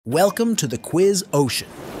Welcome to the Quiz Ocean.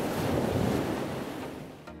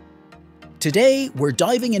 Today, we're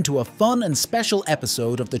diving into a fun and special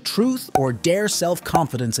episode of the Truth or Dare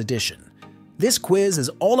Self-Confidence edition. This quiz is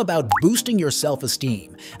all about boosting your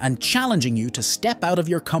self-esteem and challenging you to step out of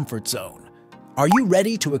your comfort zone. Are you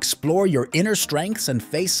ready to explore your inner strengths and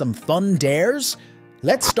face some fun dares?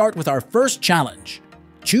 Let's start with our first challenge.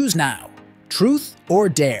 Choose now, Truth or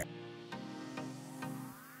Dare.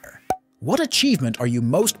 What achievement are you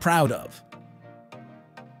most proud of?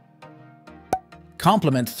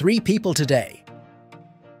 Compliment 3 people today.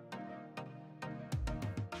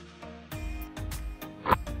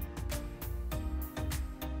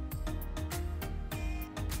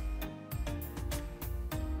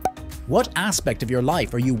 What aspect of your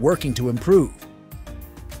life are you working to improve?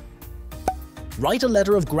 Write a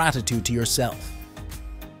letter of gratitude to yourself.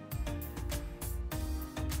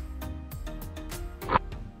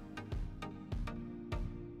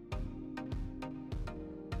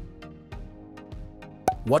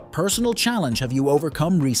 What personal challenge have you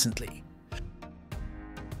overcome recently?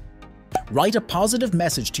 Write a positive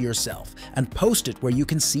message to yourself and post it where you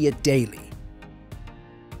can see it daily.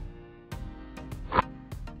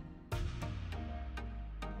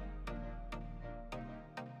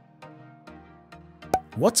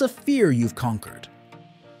 What's a fear you've conquered?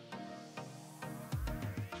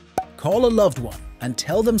 Call a loved one and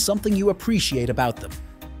tell them something you appreciate about them.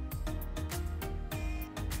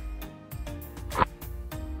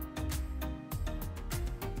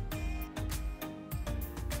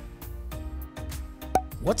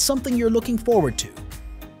 What's something you're looking forward to?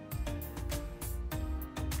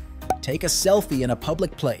 Take a selfie in a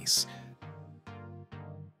public place.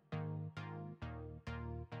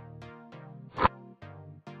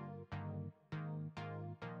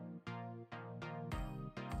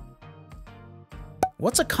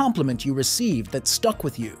 What's a compliment you received that stuck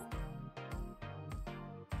with you?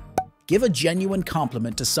 Give a genuine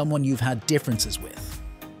compliment to someone you've had differences with.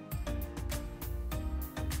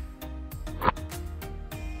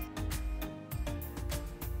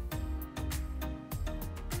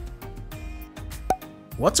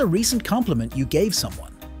 What's a recent compliment you gave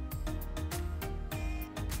someone?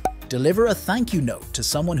 Deliver a thank you note to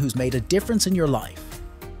someone who's made a difference in your life.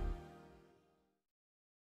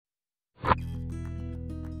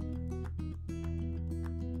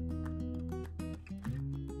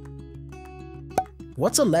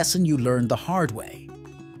 What's a lesson you learned the hard way?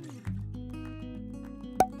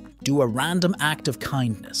 Do a random act of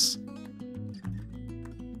kindness.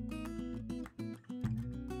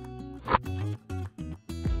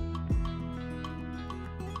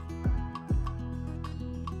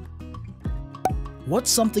 What's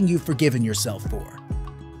something you've forgiven yourself for?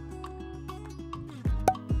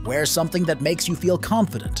 Wear something that makes you feel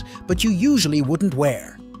confident, but you usually wouldn't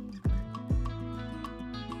wear.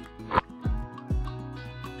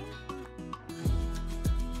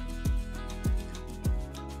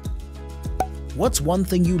 What's one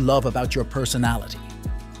thing you love about your personality?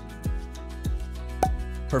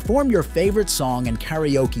 Perform your favorite song in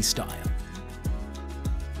karaoke style.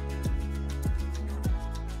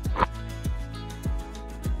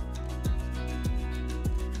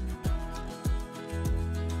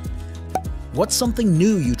 What's something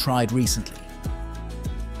new you tried recently?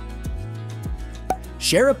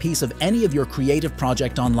 Share a piece of any of your creative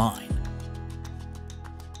project online.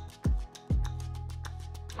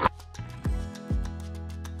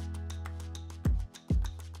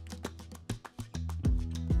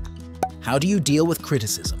 How do you deal with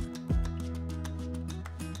criticism?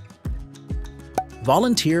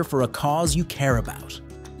 Volunteer for a cause you care about.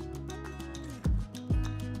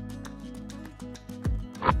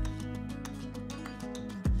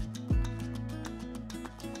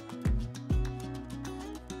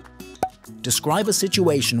 Describe a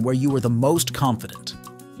situation where you were the most confident.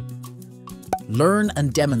 Learn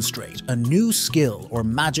and demonstrate a new skill or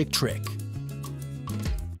magic trick.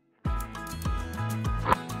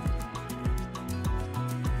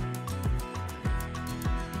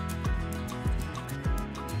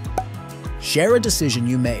 Share a decision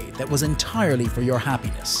you made that was entirely for your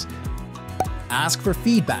happiness. Ask for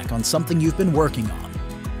feedback on something you've been working on.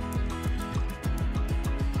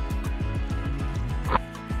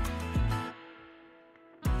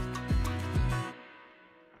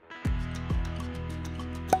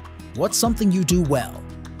 What's something you do well?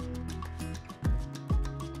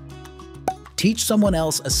 Teach someone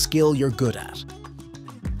else a skill you're good at.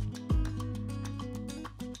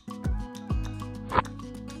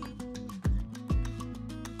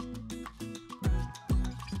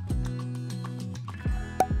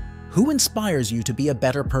 Who inspires you to be a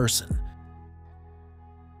better person?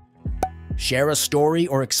 Share a story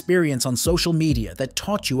or experience on social media that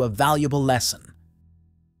taught you a valuable lesson.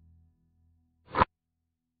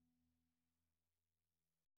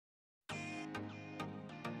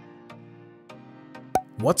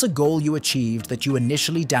 What's a goal you achieved that you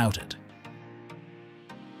initially doubted?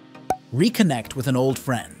 Reconnect with an old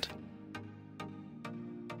friend.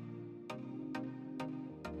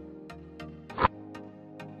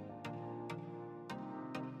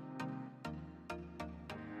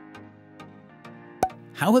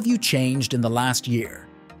 How have you changed in the last year?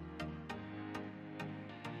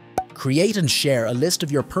 Create and share a list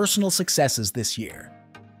of your personal successes this year.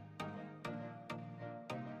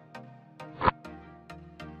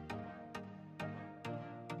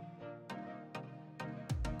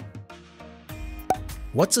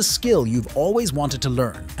 What's a skill you've always wanted to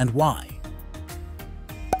learn and why?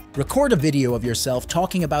 Record a video of yourself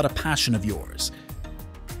talking about a passion of yours.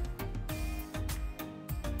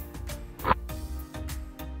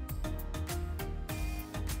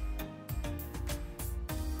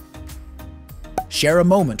 Share a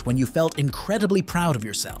moment when you felt incredibly proud of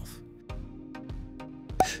yourself.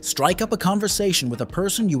 Strike up a conversation with a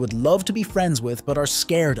person you would love to be friends with but are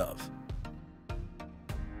scared of.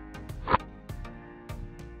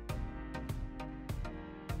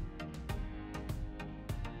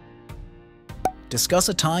 Discuss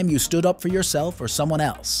a time you stood up for yourself or someone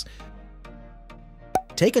else.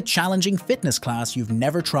 Take a challenging fitness class you've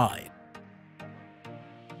never tried.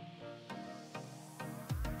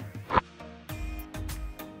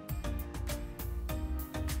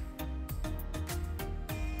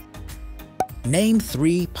 Name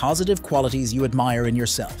 3 positive qualities you admire in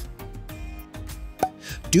yourself.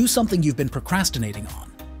 Do something you've been procrastinating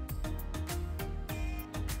on.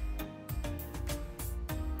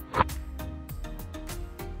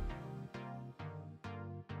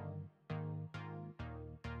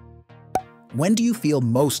 When do you feel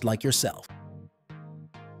most like yourself?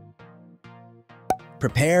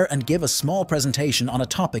 Prepare and give a small presentation on a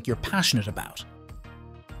topic you're passionate about.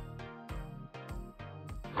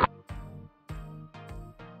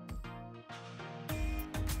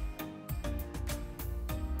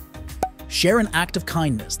 Share an act of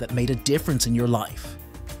kindness that made a difference in your life.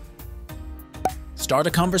 Start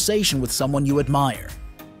a conversation with someone you admire.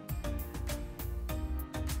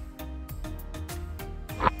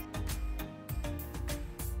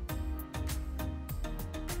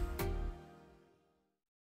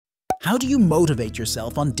 How do you motivate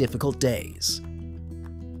yourself on difficult days?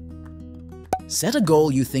 Set a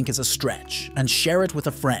goal you think is a stretch and share it with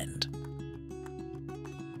a friend.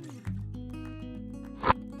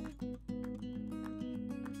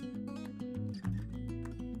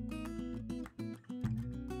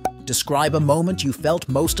 Describe a moment you felt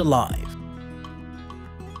most alive.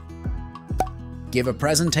 Give a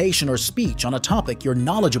presentation or speech on a topic you're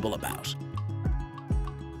knowledgeable about.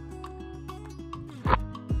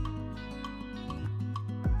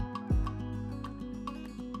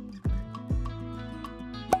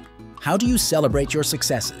 How do you celebrate your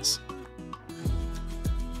successes?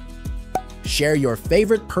 Share your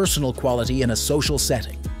favorite personal quality in a social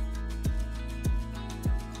setting.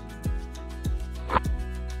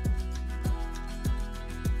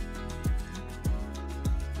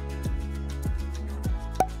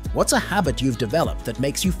 What's a habit you've developed that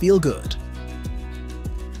makes you feel good?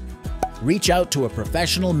 Reach out to a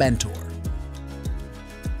professional mentor.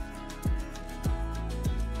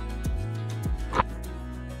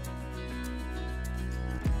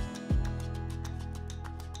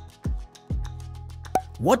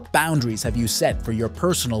 What boundaries have you set for your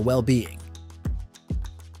personal well-being?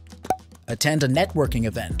 Attend a networking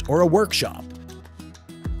event or a workshop.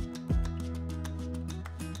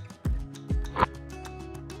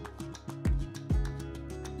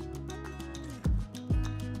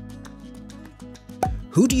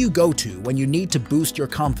 Who do you go to when you need to boost your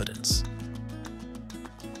confidence?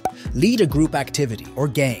 Lead a group activity or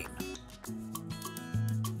game.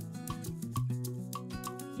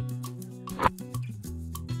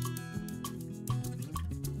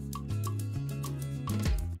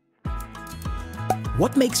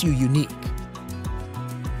 What makes you unique?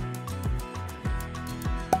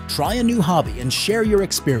 Try a new hobby and share your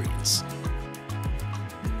experience.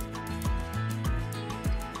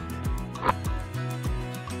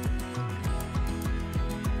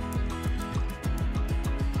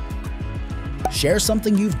 Share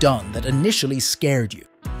something you've done that initially scared you.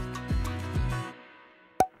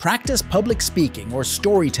 Practice public speaking or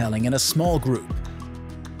storytelling in a small group.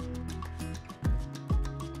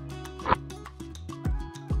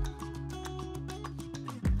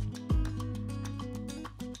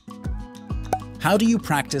 How How do you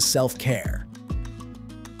practice self-care?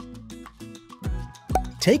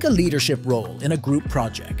 Take a leadership role in a group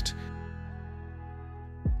project.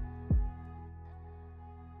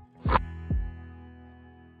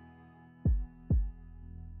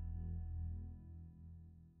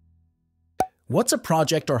 What's a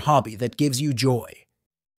project or hobby that gives you joy?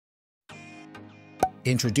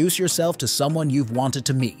 Introduce yourself to someone you've wanted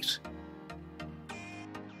to meet.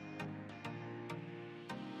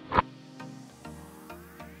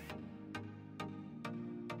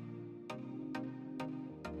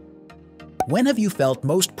 When have you felt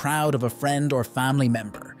most proud of a friend or family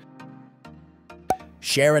member?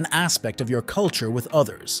 Share an aspect of your culture with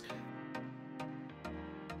others.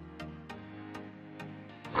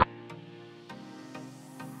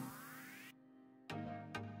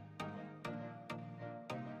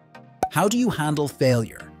 How do you handle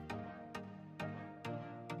failure?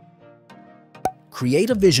 Create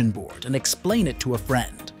a vision board and explain it to a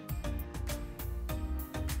friend.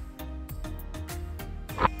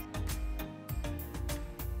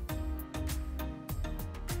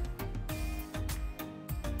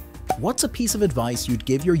 What's a piece of advice you'd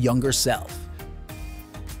give your younger self?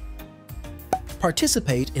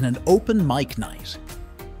 Participate in an open mic night.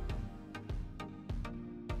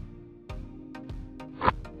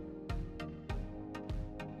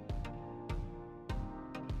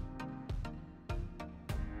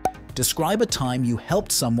 Describe a time you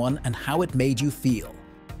helped someone and how it made you feel.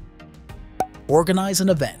 Organize an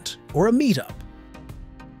event or a meetup.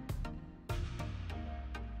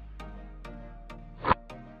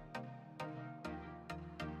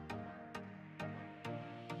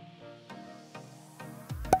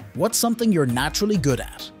 What's something you're naturally good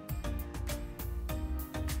at?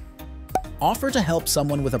 Offer to help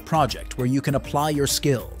someone with a project where you can apply your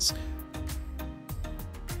skills.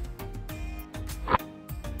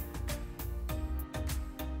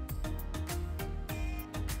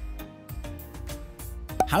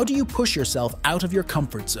 How do you push yourself out of your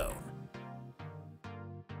comfort zone?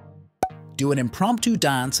 Do an impromptu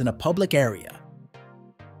dance in a public area.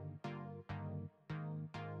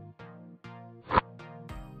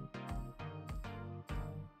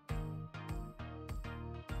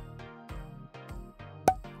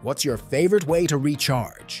 What's your favorite way to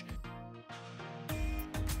recharge?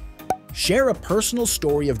 Share a personal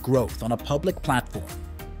story of growth on a public platform.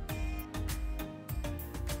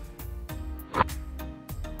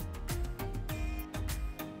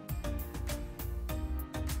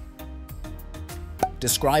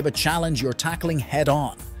 Describe a challenge you're tackling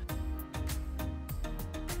head-on.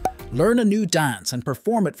 Learn a new dance and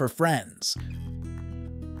perform it for friends.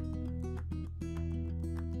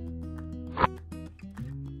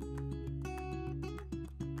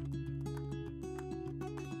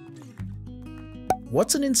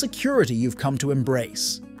 What's an insecurity you've come to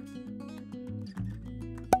embrace?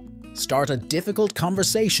 Start a difficult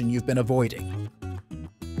conversation you've been avoiding.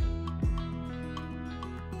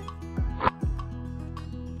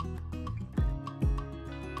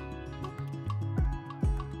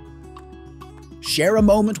 Share a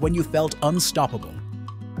moment when you felt unstoppable.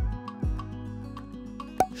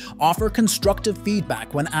 Offer constructive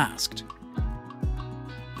feedback when asked.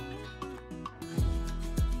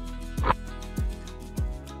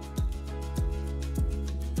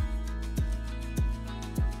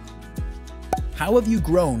 How have you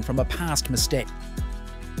grown from a past mistake?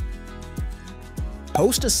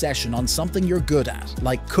 Host a session on something you're good at,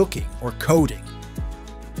 like cooking or coding.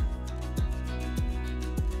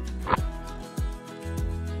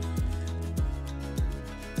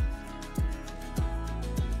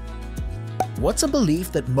 What's a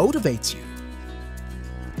belief that motivates you?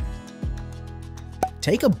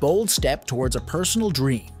 Take a bold step towards a personal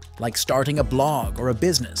dream, like starting a blog or a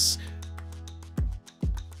business.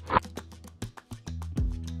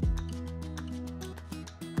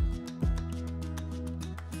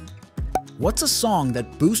 What's a song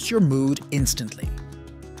that boosts your mood instantly?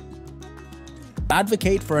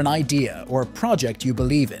 Advocate for an idea or a project you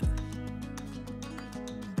believe in.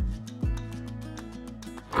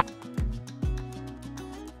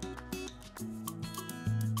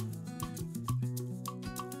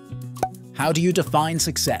 How do you define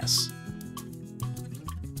success?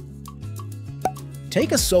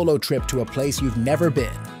 Take a solo trip to a place you've never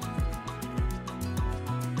been.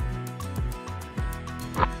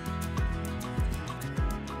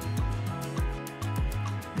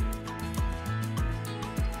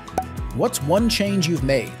 What's one change you've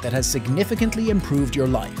made that has significantly improved your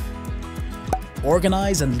life?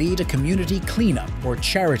 Organize and lead a community cleanup or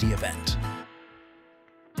charity event.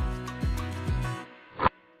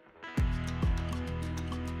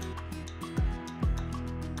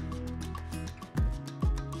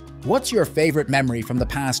 What's your favorite memory from the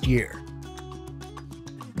past year?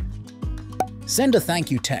 Send a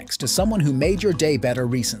thank you text to someone who made your day better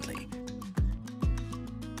recently.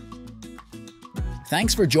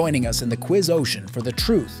 Thanks for joining us in the quiz ocean for the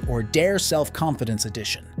Truth or Dare Self-Confidence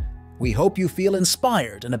edition. We hope you feel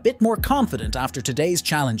inspired and a bit more confident after today's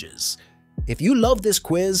challenges. If you love this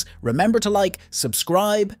quiz, remember to like,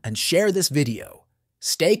 subscribe, and share this video.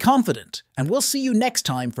 Stay confident, and we'll see you next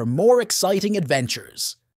time for more exciting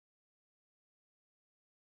adventures.